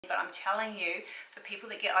But I'm telling you, for people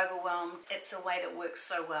that get overwhelmed, it's a way that works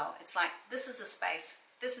so well. It's like, this is a space,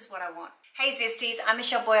 this is what I want. Hey Zesties, I'm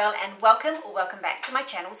Michelle Boyle and welcome back to my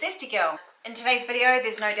channel, Zesty Girl. In today's video,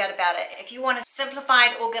 there's no doubt about it. If you want a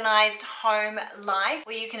simplified, organized home life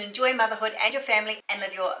where you can enjoy motherhood and your family and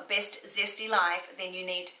live your best zesty life, then you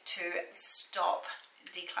need to stop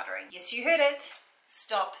decluttering. Yes, you heard it.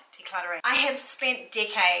 Stop decluttering. I have spent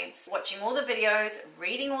decades watching all the videos,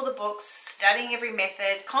 reading all the books, studying every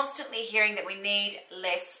method, constantly hearing that we need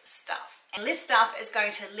less stuff. And less stuff is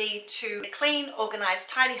going to lead to a clean, organized,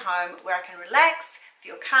 tidy home where I can relax,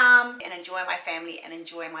 feel calm, and enjoy my family and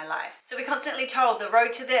enjoy my life. So we're constantly told the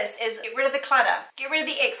road to this is get rid of the clutter, get rid of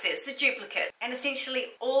the excess, the duplicate, and essentially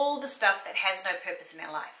all the stuff that has no purpose in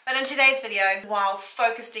our life. But in today's video, while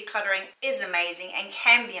focused decluttering is amazing and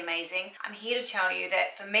can be amazing, I'm here to tell you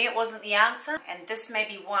that for me it wasn't the answer, and this may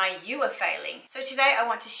be why you are failing. So today I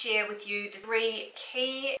want to share with you the 3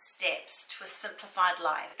 key steps to a simplified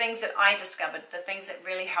life, things that I discovered, the things that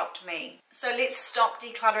really helped me. So let's stop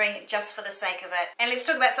decluttering just for the sake of it, and let's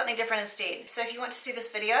talk about something different instead. So if you want to see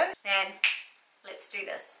this video, then let's do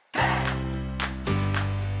this.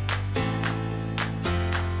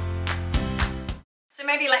 So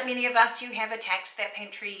maybe like many of us, you have attacked that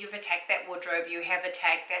pantry, you've attacked that wardrobe, you have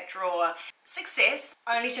attacked that drawer. Success,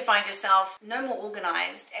 only to find yourself no more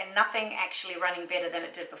organized and nothing actually running better than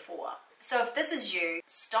it did before. So if this is you,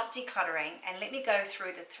 stop decluttering and let me go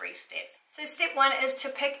through the 3 steps. So step 1 is to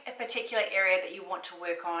pick a particular area that you want to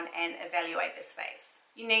work on and evaluate the space.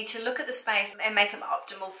 You need to look at the space and make them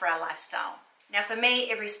optimal for our lifestyle. Now for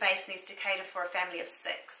me, every space needs to cater for a family of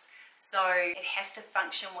 6. So it has to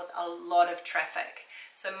function with a lot of traffic.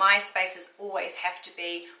 So my spaces always have to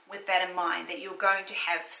be with that in mind, that you're going to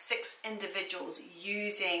have 6 individuals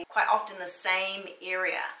using quite often the same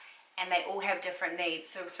area, and they all have different needs.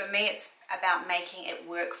 So for me, it's about making it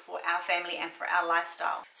work for our family and for our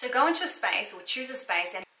lifestyle. So go into a space or choose a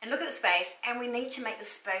space and look at the space, and we need to make the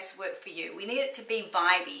space work for you. We need it to be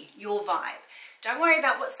vibey, your vibe. Don't worry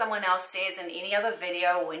about what someone else says in any other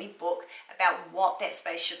video or any book about what that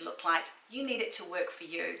space should look like. You need it to work for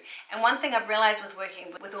you. And one thing I've realized with working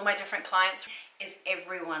with all my different clients is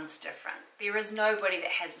everyone's different. There is nobody that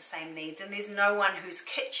has the same needs, and there's no one whose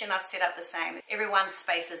kitchen I've set up the same. Everyone's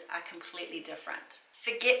spaces are completely different.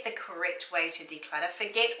 Forget the correct way to declutter.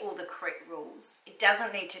 Forget all the correct rules. It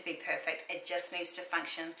doesn't need to be perfect. It just needs to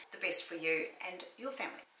function the best for you and your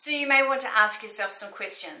family. So you may want to ask yourself some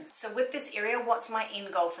questions. So with this area, what's my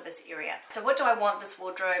end goal for this area? So what do I want this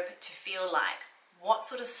wardrobe to feel like? What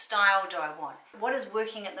sort of style do I want? What is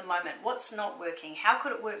working at the moment? What's not working? How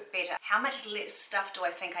could it work better? How much less stuff do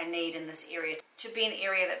I think I need in this area to be an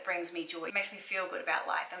area that brings me joy? It makes me feel good about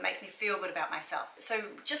life. It makes me feel good about myself. So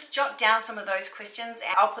just jot down some of those questions,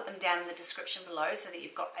 and I'll put them down in the description below so that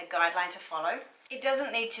you've got a guideline to follow. It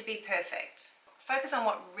doesn't need to be perfect. Focus on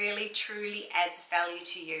what really truly adds value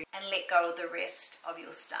to you and let go of the rest of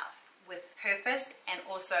your stuff with purpose and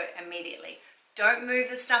also immediately. Don't move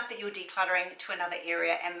the stuff that you're decluttering to another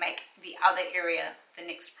area and make the other area the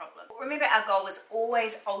next problem. Remember, our goal is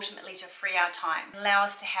always ultimately to free our time, allow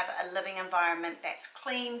us to have a living environment that's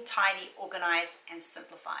clean, tidy, organized, and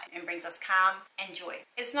simplified, and brings us calm and joy.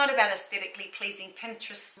 It's not about aesthetically pleasing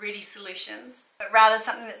Pinterest-ready solutions, but rather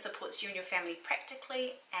something that supports you and your family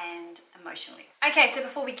practically and emotionally. Okay, so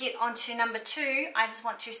before we get on to number 2, I just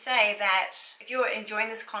want to say that if you're enjoying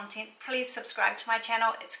this content, please subscribe to my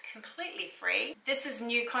channel. It's completely free. This is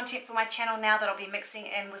new content for my channel now that I'll be mixing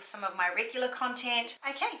in with some of my regular content.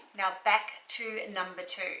 Okay, now back to number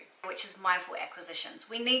 2, which is mindful acquisitions.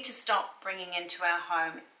 We need to stop bringing into our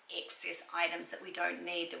home excess items that we don't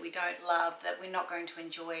need, that we don't love, that we're not going to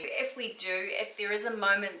enjoy. If we do, if there is a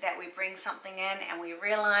moment that we bring something in and we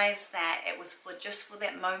realize that it was just for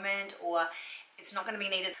that moment, or it's not going to be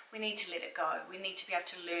needed, we need to let it go. We need to be able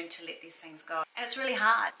to learn to let these things go. And it's really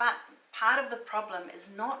hard, but part of the problem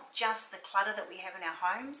is not just the clutter that we have in our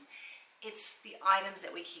homes, it's the items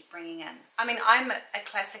that we keep bringing in. I mean, I'm a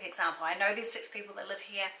classic example. I know there's 6 people that live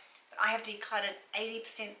here, but I have decluttered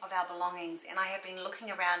 80% of our belongings, and I have been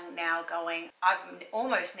looking around now going, I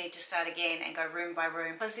almost need to start again and go room by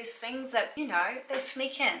room, because there's things that, you know, they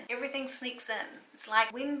sneak in. Everything sneaks in. It's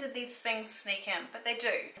like, when did these things sneak in? But they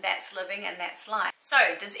do. That's living and that's life. So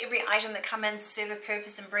does every item that come in serve a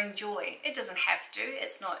purpose and bring joy? It doesn't have to.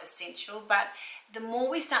 It's not essential, but the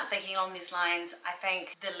more we start thinking along these lines, I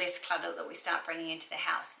think the less clutter that we start bringing into the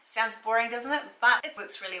house. Sounds boring, doesn't it? But it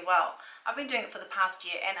works really well. I've been doing it for the past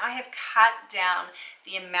year, and I have cut down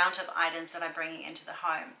the amount of items that I'm bringing into the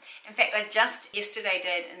home. In fact, I just yesterday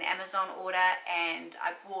did an Amazon order, and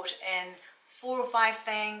I brought in 4 or 5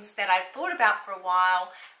 things that I'd thought about for a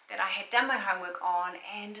while, that I had done my homework on,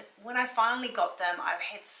 and when I finally got them, I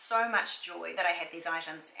had so much joy that I had these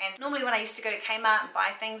items. And normally when I used to go to Kmart and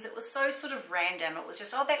buy things, it was so sort of random. It was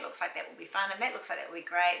just, oh, that looks like that will be fun, and that looks like that will be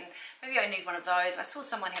great, and maybe I need one of those. I saw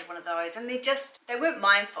someone had one of those, and they weren't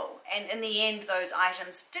mindful. And in the end, those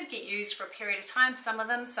items did get used for a period of time. Some of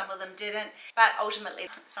them didn't, but ultimately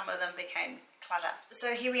some of them became clutter.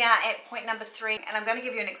 So here we are at point number 3, and I'm going to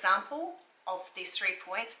give you an example of these 3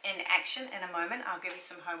 points in action in a moment. I'll give you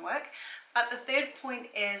some homework. But the third point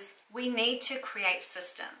is we need to create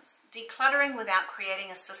systems. Decluttering without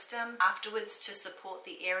creating a system afterwards to support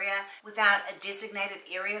the area, without a designated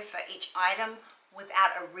area for each item,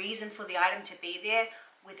 without a reason for the item to be there,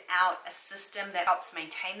 without a system that helps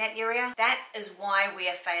maintain that area, that is why we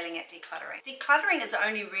are failing at decluttering. Decluttering is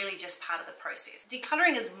only really just part of the process.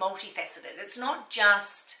 Decluttering is multifaceted. It's not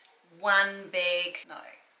just one big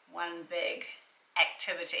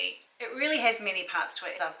activity. It really has many parts to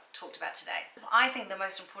it, as I've talked about today. I think the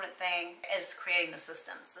most important thing is creating the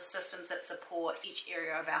systems that support each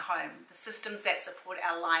area of our home, the systems that support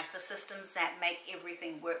our life, the systems that make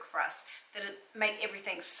everything work for us, that make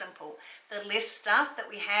everything simple. The less stuff that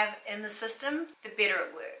we have in the system, the better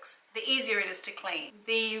it works. The easier it is to clean,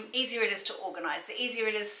 the easier it is to organize, the easier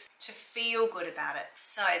it is to feel good about it.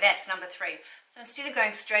 So that's number 3. So instead of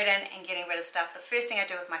going straight in and getting rid of stuff, the first thing I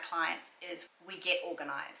do with my clients is we get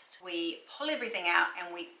organized. We pull everything out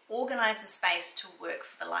and we organize the space to work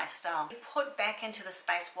for the lifestyle. We put back into the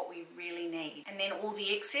space what we really need, and then all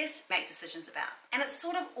the excess make decisions about. And it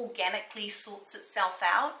sort of organically sorts itself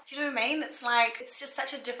out. Do you know what I mean? It's like, it's just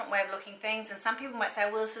such a different way of looking at things. And some people might say,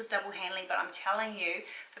 well, this is double handling, but I'm telling you,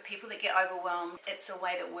 for people that get overwhelmed, it's a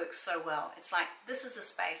way that works so well. It's like, this is a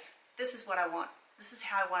space, this is what I want. This is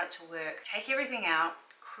how I want it to work. Take everything out,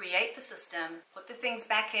 create the system, put the things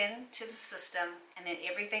back into the system, and then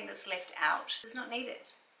everything that's left out is not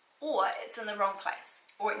needed. Or it's in the wrong place,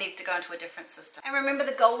 or it needs to go into a different system. And remember,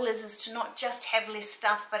 the goal is to not just have less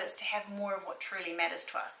stuff, but it's to have more of what truly matters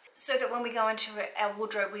to us. So that when we go into our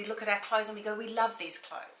wardrobe, we look at our clothes and we go, we love these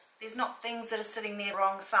clothes. There's not things that are sitting there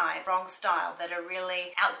wrong size, wrong style, that are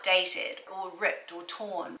really outdated or ripped or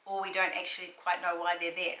torn, or we don't actually quite know why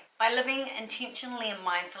they're there. By living intentionally and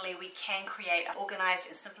mindfully, we can create an organized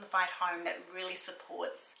and simplified home that really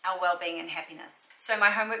supports our well-being and happiness. So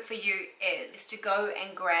my homework for you is to go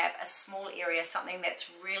and grab a small area, something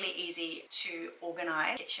that's really easy to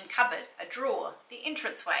organize. Kitchen cupboard, a drawer, the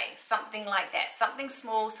entranceway, something like that. Something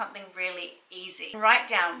small, something really easy. And write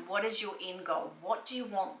down, what is your end goal? What do you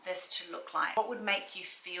want this to look like? What would make you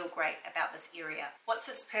feel great about this area? What's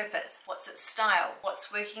its purpose? What's its style?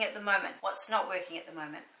 What's working at the moment? What's not working at the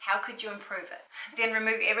moment? How could you improve it? Then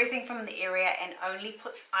remove everything from the area and only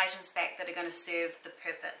put items back that are going to serve the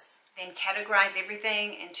purpose. Then categorize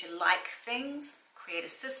everything into like things, create a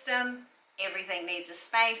system. Everything needs a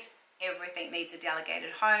space, everything needs a delegated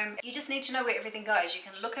home. You just need to know where everything goes. You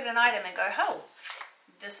can look at an item and go, oh,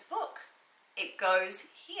 this book, it goes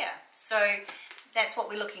here. So that's what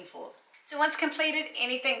we're looking for. So once completed,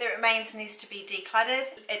 anything that remains needs to be decluttered.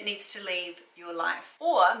 It needs to leave your life.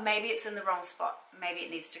 Or maybe it's in the wrong spot. Maybe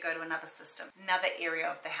it needs to go to another system, another area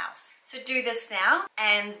of the house. So do this now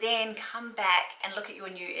and then come back and look at your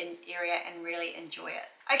new area and really enjoy it.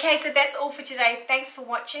 Okay, so that's all for today. Thanks for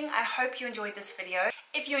watching. I hope you enjoyed this video.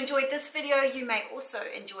 If you enjoyed this video, you may also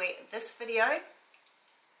enjoy this video.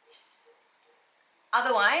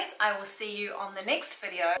 Otherwise, I will see you on the next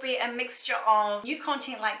video. It'll be a mixture of new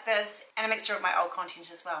content like this and a mixture of my old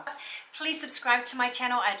content as well. Please subscribe to my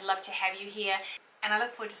channel. I'd love to have you here. And I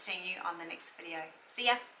look forward to seeing you on the next video. See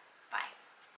ya. Bye.